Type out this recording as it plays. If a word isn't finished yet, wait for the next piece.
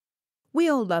We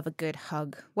all love a good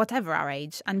hug, whatever our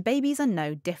age, and babies are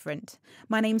no different.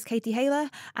 My name's Katie Haler,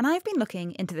 and I've been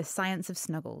looking into the science of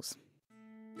snuggles.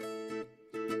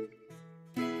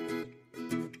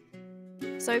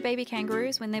 So baby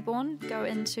kangaroos, when they're born, go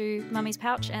into mummy's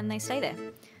pouch and they stay there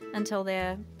until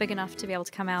they're big enough to be able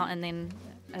to come out, and then,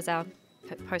 as our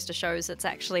poster shows, it's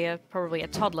actually probably a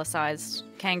toddler-sized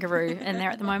kangaroo in there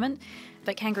at the moment.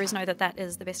 But kangaroos know that that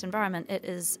is the best environment. It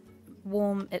is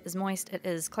warm, it is moist, it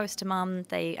is close to mum,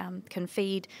 they can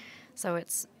feed. So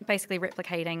it's basically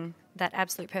replicating that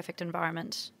absolute perfect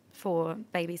environment for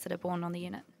babies that are born on the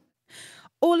unit.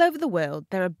 All over the world,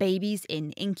 there are babies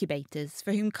in incubators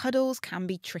for whom cuddles can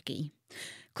be tricky.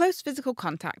 Close physical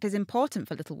contact is important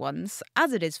for little ones,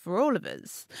 as it is for all of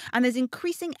us, and there's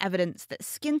increasing evidence that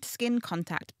skin-to-skin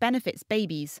contact benefits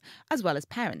babies as well as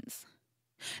parents.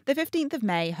 The 15th of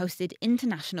May hosted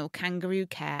International Kangaroo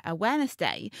Care Awareness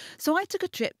Day, so I took a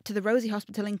trip to the Rosie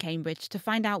Hospital in Cambridge to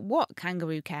find out what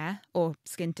kangaroo care, or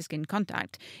skin-to-skin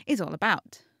contact, is all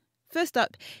about. First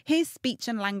up, here's speech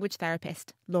and language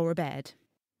therapist Laura Baird.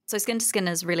 So skin to skin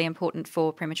is really important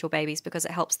for premature babies because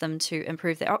it helps them to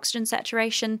improve their oxygen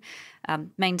saturation,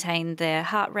 maintain their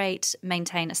heart rate,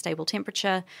 maintain a stable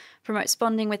temperature, promotes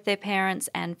bonding with their parents,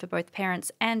 and for both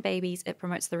parents and babies, it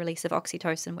promotes the release of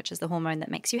oxytocin, which is the hormone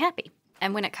that makes you happy.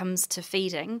 And when it comes to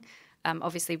feeding,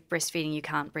 obviously breastfeeding, you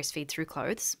can't breastfeed through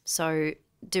clothes. So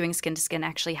doing skin to skin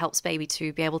actually helps baby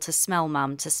to be able to smell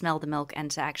mum, to smell the milk,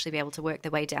 and to actually be able to work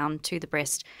their way down to the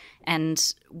breast.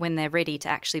 And when they're ready, to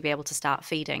actually be able to start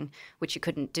feeding, which you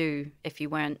couldn't do if you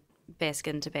weren't bare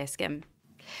skin to bare skin.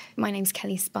 My name's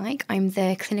Kelly Spike. I'm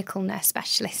the clinical nurse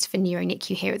specialist for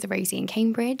NeoNICU here at the Rosie in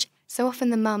Cambridge. So often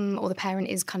the mum or the parent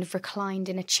is kind of reclined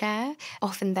in a chair.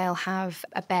 Often they'll have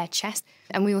a bare chest.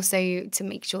 And we also, to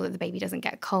make sure that the baby doesn't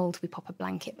get cold, we pop a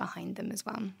blanket behind them as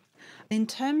well. In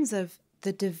terms of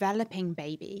the developing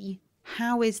baby,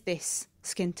 how is this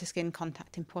skin-to-skin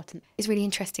contact important? It's really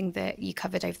interesting that you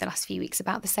covered over the last few weeks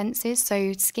about the senses.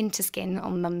 So skin-to-skin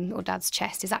on mum or dad's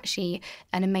chest is actually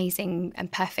an amazing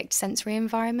and perfect sensory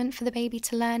environment for the baby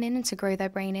to learn in and to grow their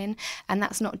brain in. And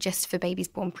that's not just for babies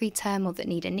born preterm or that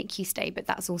need a NICU stay, but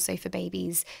that's also for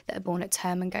babies that are born at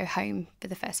term and go home for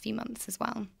the first few months as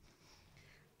well.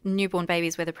 Newborn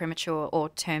babies, whether premature or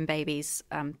term babies,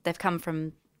 they've come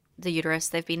from the uterus,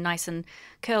 they've been nice and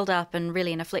curled up and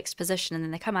really in a flexed position, and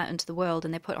then they come out into the world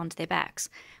and they're put onto their backs,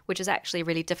 which is actually a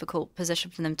really difficult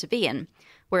position for them to be in.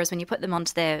 Whereas when you put them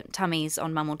onto their tummies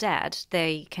on mum or dad,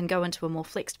 they can go into a more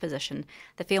flexed position.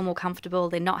 They feel more comfortable,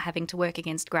 they're not having to work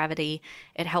against gravity.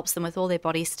 It helps them with all their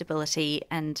body stability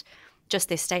and just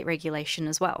their state regulation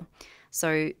as well.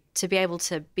 So to be able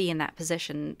to be in that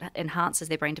position enhances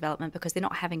their brain development because they're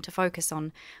not having to focus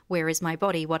on where is my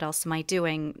body, what else am I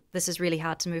doing, this is really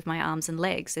hard to move my arms and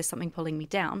legs, there's something pulling me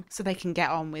down. So they can get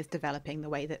on with developing the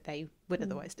way that they would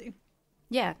otherwise do.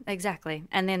 Yeah, exactly.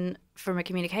 And then from a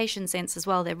communication sense as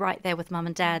well, they're right there with mum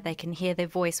and dad. They can hear their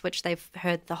voice, which they've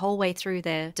heard the whole way through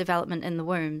their development in the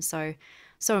womb. So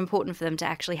important for them to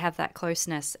actually have that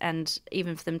closeness, and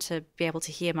even for them to be able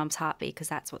to hear mum's heartbeat, because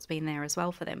that's what's been there as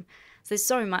well for them. So there's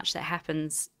so much that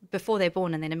happens before they're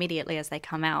born, and then immediately as they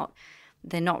come out,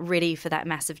 they're not ready for that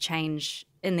massive change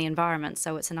in the environment.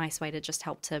 So it's a nice way to just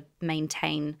help to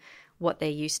maintain what they're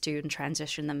used to and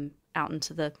transition them out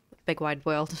into the big wide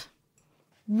world.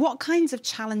 What kinds of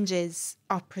challenges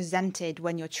are presented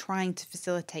when you're trying to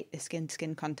facilitate this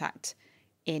skin-to-skin contact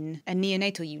in a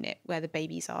neonatal unit where the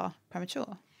babies are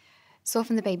premature? So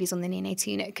often the babies on the neonatal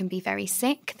unit can be very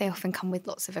sick. They often come with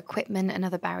lots of equipment and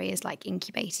other barriers like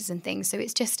incubators and things. So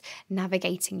it's just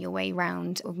navigating your way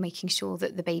around of making sure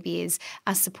that the baby is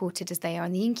as supported as they are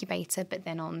in the incubator, but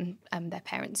then on their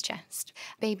parent's chest.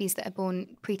 Babies that are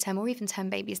born preterm or even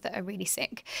term babies that are really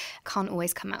sick can't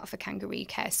always come out for kangaroo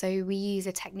care. So we use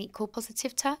a technique called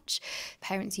positive touch,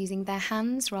 parents using their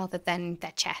hands rather than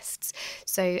their chests.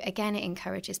 So again, it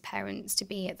encourages parents to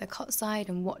be at the cot side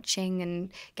and watching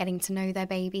and getting to know their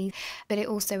baby, but it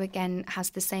also again has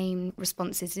the same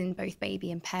responses in both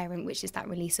baby and parent, which is that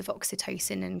release of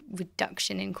oxytocin and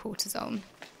reduction in cortisol.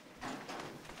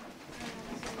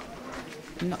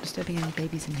 I'm not disturbing any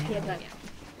babies in here. Yeah.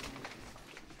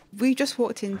 We just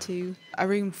walked into a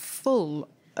room full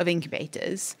of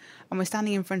incubators and we're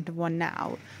standing in front of one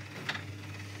now.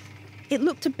 It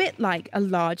looked a bit like a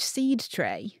large seed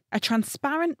tray, a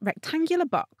transparent rectangular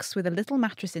box with a little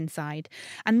mattress inside,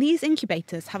 and these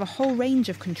incubators have a whole range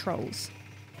of controls.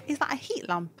 Is that a heat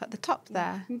lamp at the top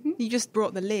there? Mm-hmm. You just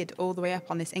brought the lid all the way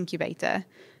up on this incubator,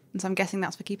 and so I'm guessing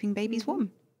that's for keeping babies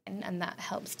warm. And that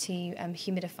helps to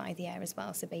humidify the air as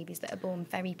well. So babies that are born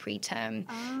very preterm,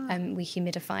 we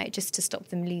humidify it just to stop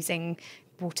them losing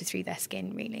water through their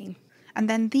skin, really. And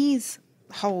then these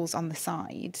holes on the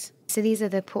side. So these are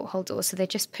the porthole doors, so they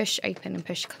just push open and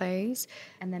push close,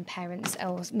 and then parents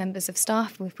or members of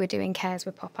staff, if we're doing cares,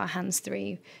 we'll pop our hands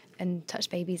through and touch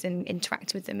babies and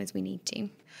interact with them as we need to.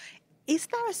 Is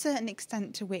there a certain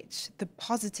extent to which the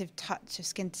positive touch of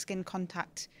skin-to-skin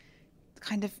contact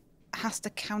kind of has to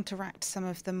counteract some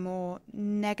of the more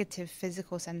negative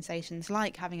physical sensations,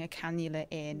 like having a cannula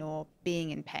in or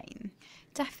being in pain?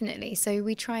 Definitely. So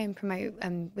we try and promote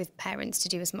with parents to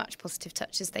do as much positive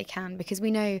touch as they can, because we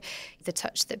know the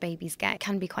touch that babies get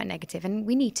can be quite negative, and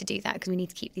we need to do that because we need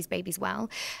to keep these babies well.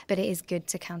 But it is good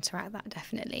to counteract that,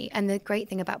 definitely. And the great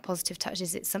thing about positive touch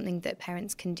is it's something that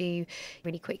parents can do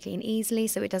really quickly and easily,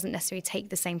 so it doesn't necessarily take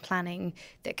the same planning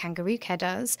that Kangaroo Care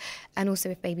does. And also,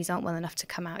 if babies aren't well enough to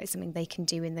come out, it's something they can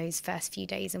do in those first few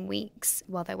days and weeks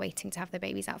while they're waiting to have their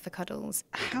babies out for cuddles.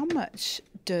 How much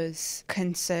does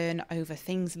concern over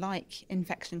things like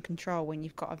infection control, when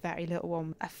you've got a very little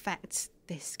one, affect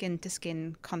this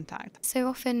skin-to-skin contact? So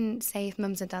often, say if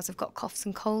mums and dads have got coughs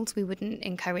and colds, we wouldn't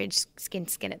encourage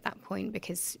skin-to-skin at that point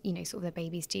because, sort of their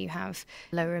babies do have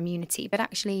lower immunity. But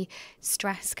actually,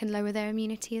 stress can lower their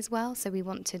immunity as well. So we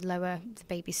want to lower the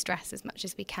baby's stress as much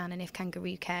as we can. And if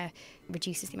Kangaroo Care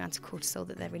reduces the amount of cortisol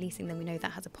that they're releasing, then we know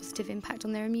that has a positive impact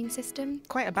on their immune system.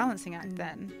 Quite a balancing act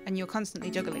then, and you're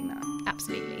constantly juggling that.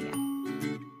 Absolutely, yeah.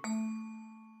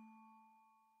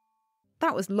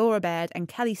 That was Laura Baird and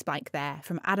Kelly Spike there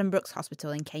from Adam Brooks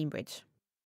Hospital in Cambridge.